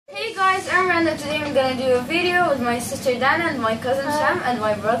is Imran, and today I'm gonna do a video with my sister Dana and my cousin Sham and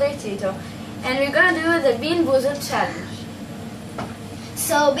my brother Tito. And we're gonna do the Bean Boozled challenge.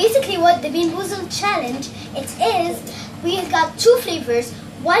 So basically what the Bean Boozled challenge it is, we got two flavors.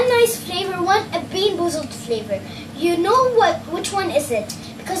 One nice flavor, one a Bean Boozled flavor. You know which one is it?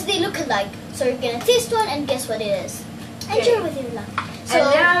 Because they look alike. So you're gonna taste one and guess what it is. And share with your luck. So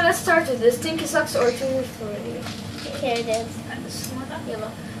and now let's start with the Stinky Socks or Tutti Frutti. Here it is. يلا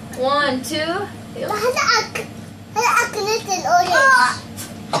 1 2 يلا هلا أكلت الأورينج.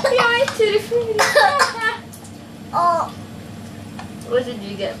 يا Tutti Frutti. Oh. What did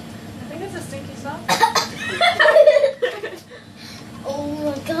you get? I think it's a stinky sock. Oh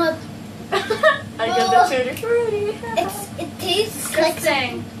my god. I got the Tutti Frutti. It tastes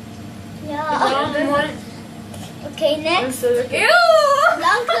Disgusting. yeah. Okay, next. Ew!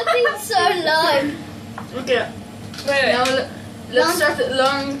 Long clippings are long. Okay. Wait. Now let's start with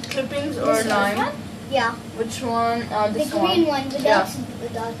long clippings or This lime. one? Yeah. Which one? The This green one. one without Yeah. the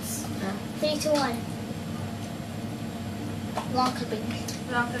dots. Yeah. 3, 2, 1. Long clipping.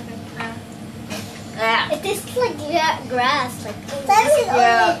 Long clipping. Ah. It tastes like grass. Like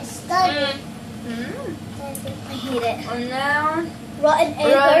Yeah. Mm. I hate it. And now Rotten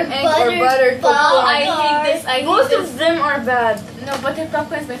egg rotten egg or buttered Oh, popcorn. I hate this. I hate Both this. of them are bad. No, butter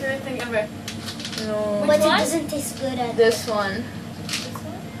popcorn is my favorite thing ever. No. But Which it one? doesn't taste good at This one. This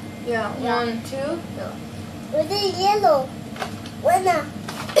one? Yeah. Yeah. 1 2. Yeah. What is yellow? Wanna?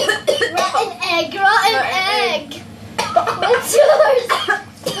 Rotten egg. Rotten Rotten egg. What's yours?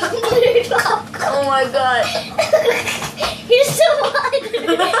 Buttered popcorn. Oh my god. Here's some water.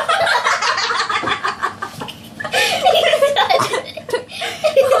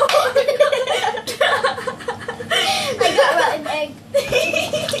 I got rotten egg.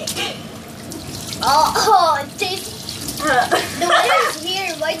 Oh, it tastes. The water is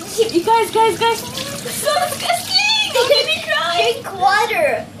here. Why did you? You guys. So disgusting. Don't make me cry. Drink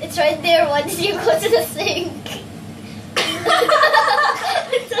water. It's right there. Why did you go to the sink?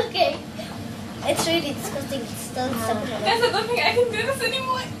 It's okay. It's really disgusting. It's still acceptable. Guys, I don't think I can do this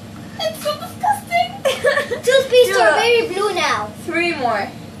anymore. It's so disgusting. Toothpaste Yeah. are very blue now. 3 more.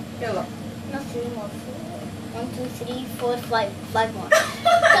 Yellow. Not 3 more. 1, 2, 3, 4, 5. 5 more.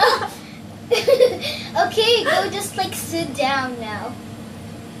 Okay, go just like sit down now.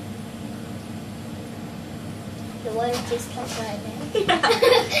 The water tastes like right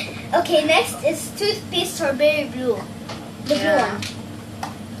now. Okay, next is toothpaste strawberry blue. The blue Yeah. one.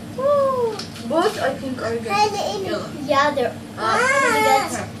 Woo. Both I think are good. Yellow. Yeah, they're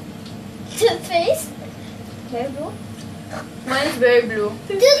Okay. toothpaste. Very blue. Mine is very blue.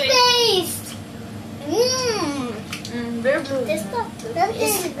 Toothpaste. Mmm. Very blue. This stuff That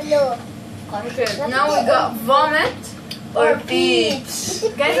is blue. Okay, now we got vomit or peach.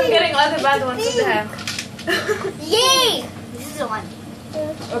 Guys, I'm getting all the bad ones in the hand. Yay! This is the one.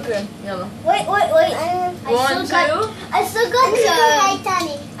 Okay, yellow. Wait. I 1 2. I still got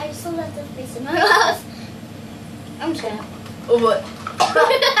Titanic. I still got the face in my mouth. I'm just gonna. Oh what?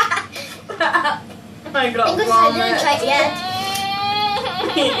 I got English, I vomit. didn't try it yet.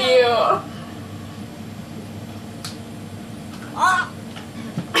 Ew. Ah.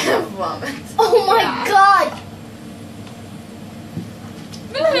 Vomit. Oh my god!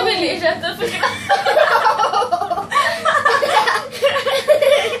 مين اللي اجت الفكرة؟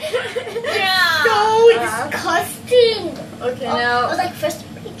 So disgusting. Okay, I now was like first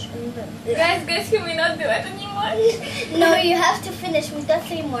page. Guys, can we not do it anymore? No, you have to finish. We got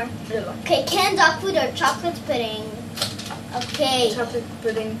 3 more. yellow. Okay, canned dog food or chocolate pudding. Okay. Chocolate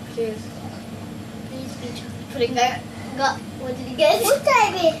pudding, please. Please be chocolate pudding. I got. What did you get? What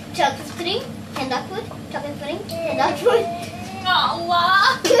type is? Chocolate pudding. Canned dog food. Chocolate pudding. Canned dog food.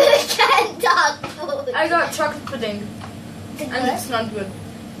 Allah. Canned dog food. I got chocolate pudding, Is it and good? it's not good.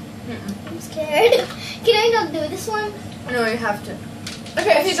 I'm scared. Can I not do this one? No, you have to.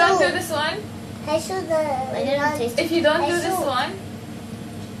 Okay, if you don't do this one, I saw the. I didn't taste it. if you don't do this one,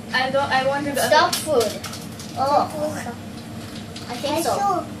 I won't do the other. Dog food. Oh, I think I so.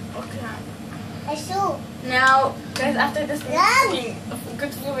 saw. Okay. I saw. Now, Guys, after this, we're Yum. eating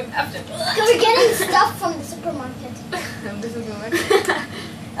good food after. We're getting stuff from the supermarket. this is good.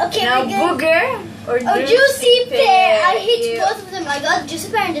 Okay, Now we're getting... booger or Oh, juicy pear! I hate Ew. both of them. I got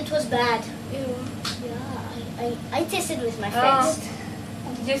juicy pear and it was bad. Ew. Yeah, I tasted with my Oh. friends.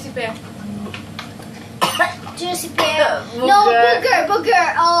 Juicy pear. Juicy pear. No,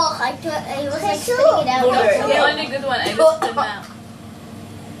 booger. Oh, I was like spitting it out. Booger. The only good one I listed now.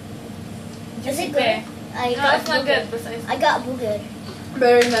 Is Juicy it pear. good? I No, got it's not booger. good. Besides, I got booger.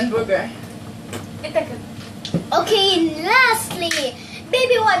 Better than booger. it's good. Okay, lastly,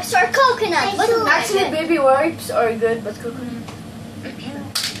 baby wipes are coconut. But Actually, baby wipes are good, but coconut.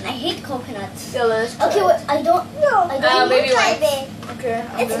 I hate coconuts. Yeah, let's try Okay, it. well, I don't. I don't. baby Try wipes. it. Okay.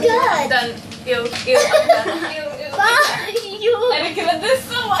 I'm It's gonna- good. Done. Ew, ew, I'm done. Ew, ew. Bye, you. I regret this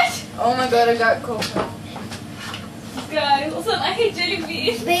so much. Oh my god, I got coconut. Guys, also I hate jelly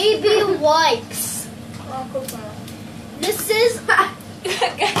beans. Baby wipes. Oh, coconut. This is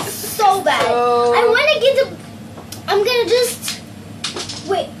Guys, so bad. So- I want to get the. I'm gonna just.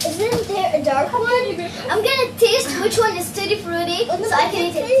 Wait, isn't there a dark one? I'm gonna taste which one is tutti frutti so I can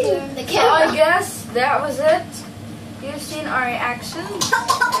eat it to the So I camera. guess that was it. You've seen our reactions.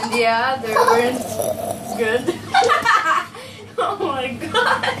 And yeah, they weren't good. Oh my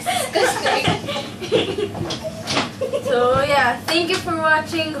god. So yeah, thank you for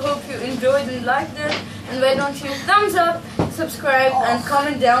watching. Hope you enjoyed and liked it. And why don't you thumbs up, subscribe, and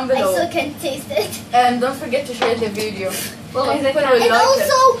comment down I below. still can taste it. And don't forget to share the video. Well, Oh, people they will And like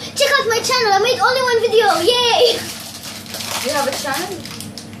also, check out my channel. I made only one video. Yay! it. You have a channel?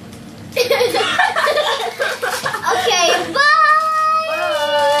 Okay, bye!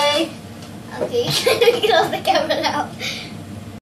 Bye. Okay, close the camera now.